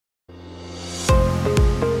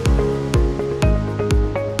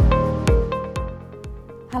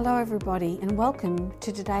Hello everybody and welcome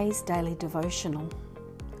to today's daily devotional.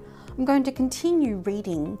 I'm going to continue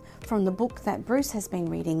reading from the book that Bruce has been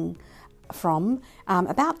reading from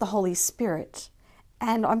about the Holy Spirit,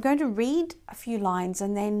 and I'm going to read a few lines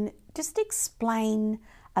and then just explain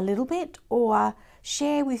a little bit or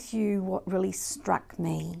share with you what really struck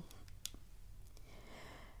me.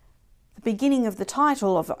 The beginning of the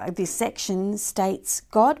title of this section states,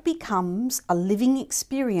 God becomes a living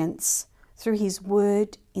experience through his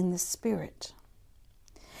word in the Spirit.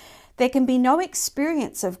 There can be no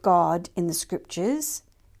experience of God in the Scriptures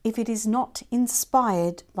if it is not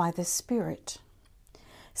inspired by the Spirit.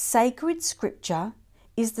 Sacred Scripture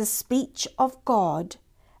is the speech of God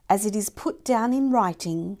as it is put down in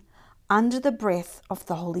writing under the breath of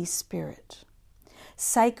the Holy Spirit.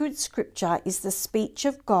 Sacred Scripture is the speech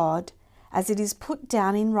of God as it is put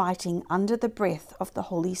down in writing under the breath of the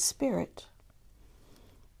Holy Spirit.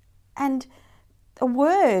 And a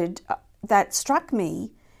word that struck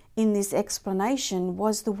me in this explanation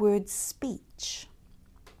was the word speech.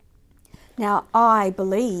 Now, I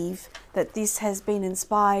believe that this has been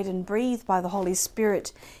inspired and breathed by the Holy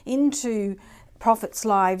Spirit into prophets'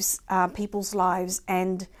 lives, people's lives,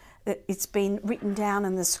 and that it's been written down,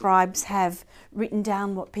 and the scribes have written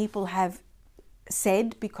down what people have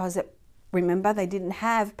said because, remember, they didn't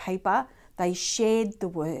have paper, they shared the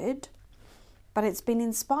word. But it's been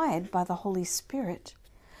inspired by the Holy Spirit.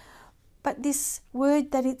 But this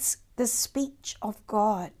word that it's the speech of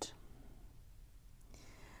God.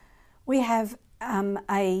 We have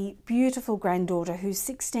a beautiful granddaughter who's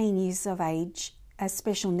 16 years of age, a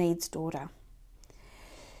special needs daughter.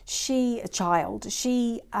 She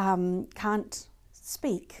can't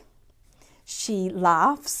speak. She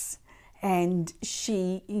laughs and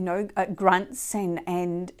she, grunts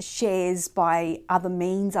and shares by other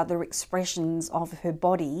means, other expressions of her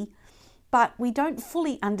body. But we don't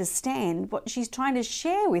fully understand what she's trying to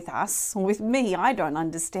share with us, or with me, I don't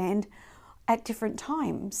understand, at different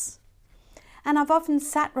times. And I've often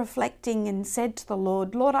sat reflecting and said to the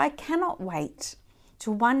Lord, I cannot wait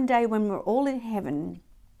till one day when we're all in heaven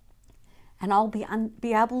and I'll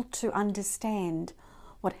be able to understand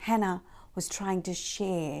what Hannah was trying to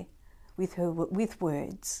share with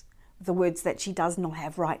words, the words that she does not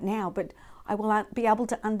have right now, but I will be able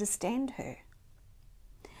to understand her.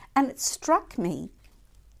 And it struck me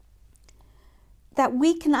that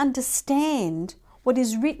we can understand what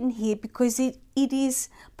is written here because it is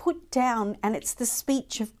put down, and it's the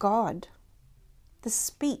speech of God. The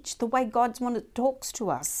speech, the way God talks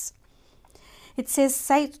to us. It says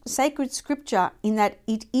sacred Scripture in that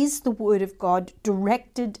it is the word of God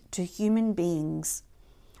directed to human beings,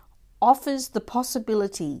 offers the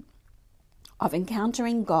possibility of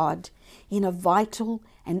encountering God in a vital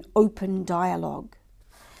and open dialogue.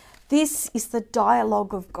 This is the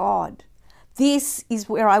dialogue of God. This is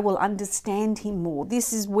where I will understand him more.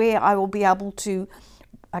 This is where I will be able to,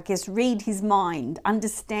 read his mind,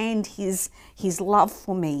 understand his love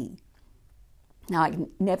for me. Now, I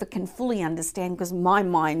never can fully understand because my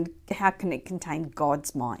mind, how can it contain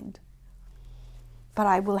God's mind? But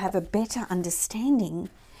I will have a better understanding.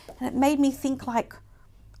 And it made me think,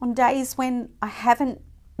 on days when I haven't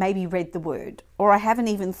maybe read the word, or I haven't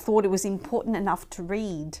even thought it was important enough to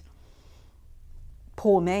read.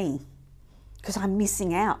 Poor me, because I'm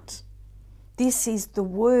missing out. This is the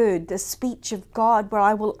word, the speech of God, where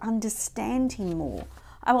I will understand him more.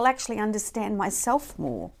 I will actually understand myself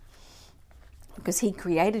more, because he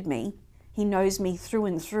created me. He knows me through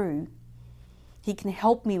and through. He can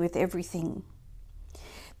help me with everything.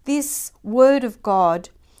 This word of God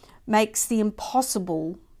makes the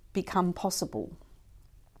impossible become possible.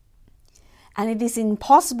 And it is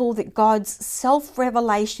impossible that God's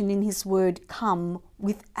self-revelation in his word come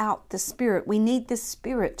without the Spirit. We need the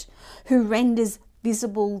Spirit who renders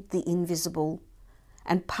visible the invisible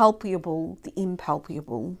and palpable the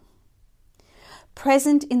impalpable.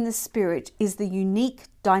 Present in the Spirit is the unique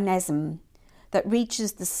dynamism that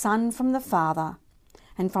reaches the Son from the Father,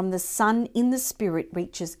 and from the Son in the Spirit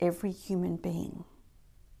reaches every human being.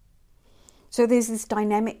 So there's this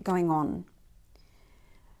dynamic going on.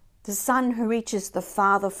 The Son who reaches the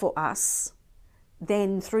Father for us,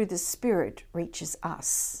 then through the Spirit reaches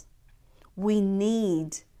us. We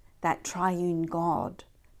need that triune God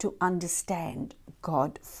to understand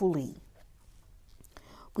God fully.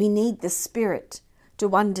 We need the Spirit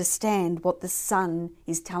to understand what the Son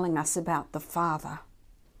is telling us about the Father.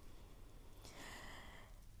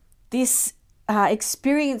 This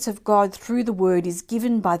experience of God through the Word is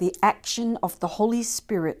given by the action of the Holy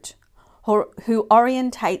Spirit, who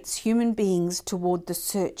orientates human beings toward the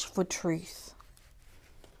search for truth.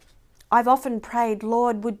 I've often prayed,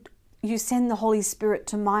 Lord, would you send the Holy Spirit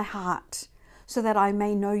to my heart so that I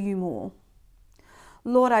may know you more?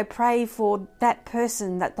 Lord, I pray for that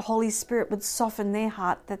person, that the Holy Spirit would soften their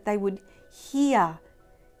heart, that they would hear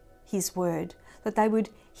his word, that they would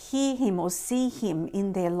hear him or see him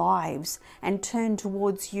in their lives and turn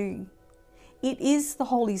towards you. It is the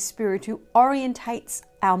Holy Spirit who orientates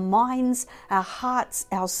our minds, our hearts,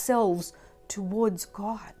 ourselves towards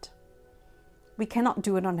God. We cannot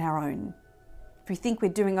do it on our own. If we think we're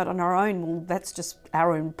doing it on our own, well, that's just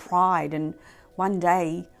our own pride, and one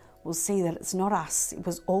day we'll see that it's not us, it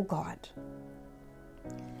was all God.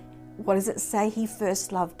 What does it say? He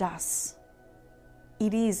first loved us.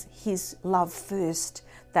 It is his love first,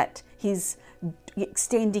 that his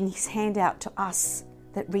extending his hand out to us,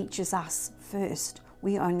 that reaches us first.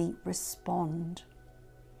 We only respond.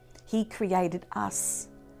 He created us.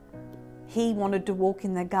 He wanted to walk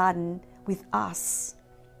in the garden with us.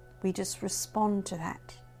 We just respond to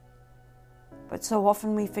that. But so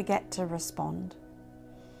often we forget to respond.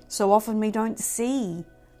 So often we don't see.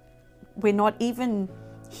 We're not even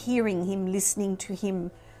hearing him, listening to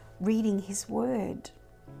him, reading his word.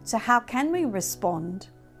 So how can we respond?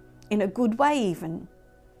 In a good way even.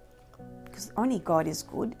 Because only God is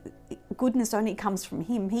good. Goodness only comes from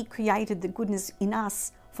him. He created the goodness in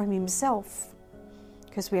us from himself,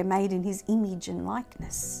 because we are made in his image and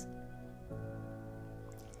likeness.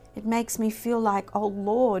 It makes me feel like, oh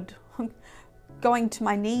Lord, going to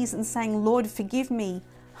my knees and saying, Lord, forgive me,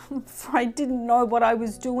 for I didn't know what I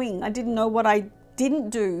was doing. I didn't know what I didn't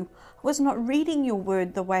do. I was not reading your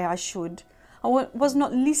word the way I should. I was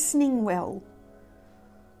not listening well.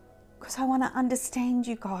 Because I want to understand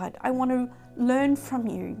you, God. I want to learn from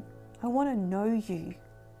you. I want to know you.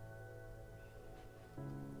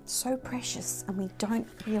 So precious, and we don't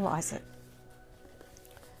realize it.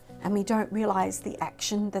 And we don't realize the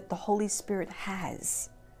action that the Holy Spirit has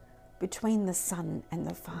between the Son and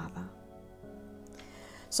the Father.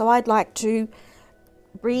 So I'd like to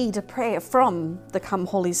read a prayer from the Come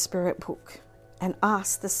Holy Spirit book and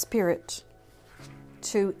ask the Spirit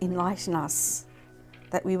to enlighten us,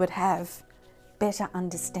 that we would have better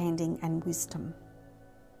understanding and wisdom.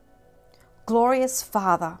 Glorious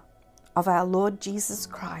Father of our Lord Jesus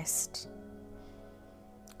Christ.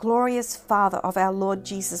 Glorious Father of our Lord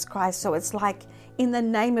Jesus Christ. So it's like, in the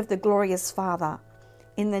name of the glorious Father,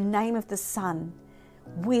 in the name of the Son,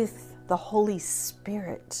 with the Holy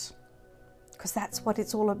Spirit. Because that's what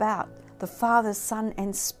it's all about. The Father, Son,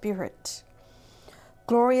 and Spirit.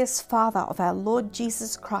 Glorious Father of our Lord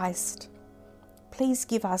Jesus Christ, please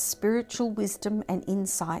give us spiritual wisdom and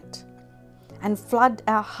insight, and flood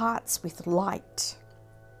our hearts with light.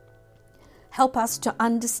 Help us to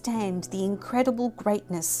understand the incredible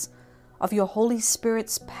greatness of your Holy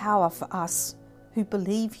Spirit's power for us who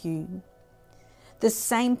believe you, the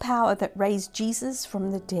same power that raised Jesus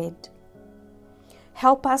from the dead.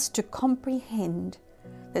 Help us to comprehend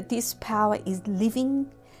that this power is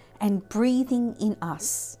living and breathing in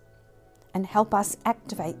us, and help us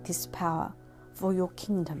activate this power for your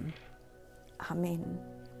kingdom. Amen.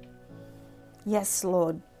 Yes,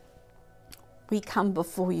 Lord, we come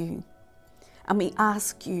before you and we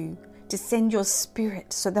ask you to send your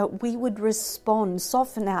Spirit so that we would respond,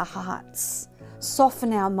 soften our hearts,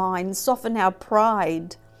 soften our minds, soften our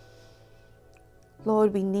pride.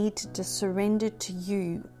 Lord, we need to surrender to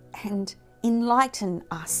you and enlighten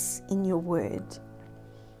us in your word.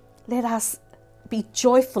 Let us be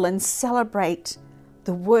joyful and celebrate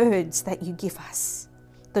the words that you give us,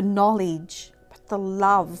 the knowledge, but the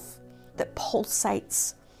love that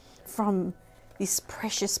pulsates from this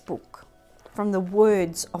precious book, from the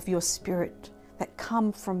words of your Spirit that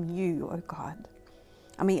come from you, O God.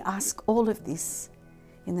 And we ask all of this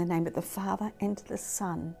in the name of the Father, and the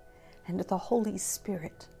Son, and of the Holy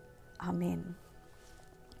Spirit. Amen.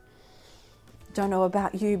 Don't know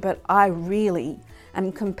about you, but I really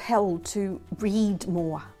am compelled to read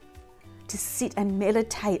more, to sit and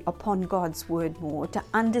meditate upon God's word more, to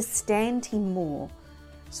understand him more,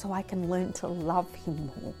 so I can learn to love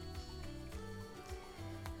him more.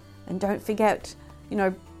 And don't forget,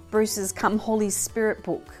 Bruce's Come Holy Spirit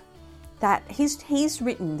book, that he's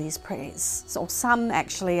written these prayers. So some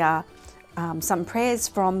actually are some prayers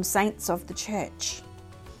from saints of the church,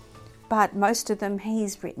 but most of them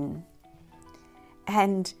he's written.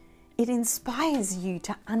 And it inspires you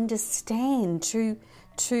to understand, to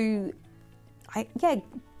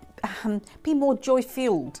be more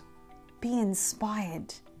joy-filled, be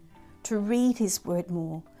inspired, to read his word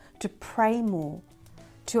more, to pray more,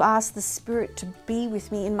 to ask the Spirit to be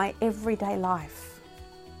with me in my everyday life.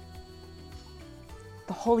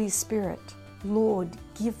 The Holy Spirit Lord,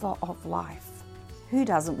 giver of life. Who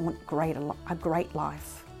doesn't want a great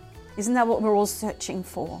life? Isn't that what we're all searching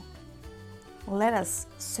for? Well, let us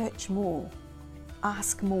search more,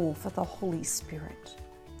 ask more for the Holy Spirit.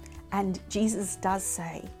 And Jesus does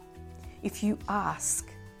say, if you ask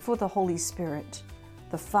for the Holy Spirit,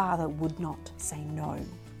 the Father would not say no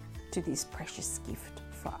to this precious gift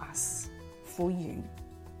for us, for you.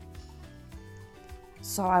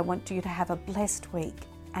 So I want you to have a blessed week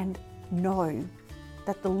and know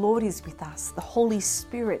that the Lord is with us. The Holy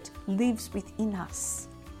Spirit lives within us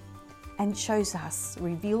and shows us,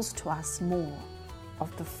 reveals to us more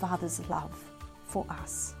of the Father's love for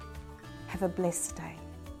us. Have a blessed day,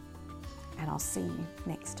 and I'll see you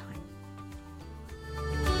next time.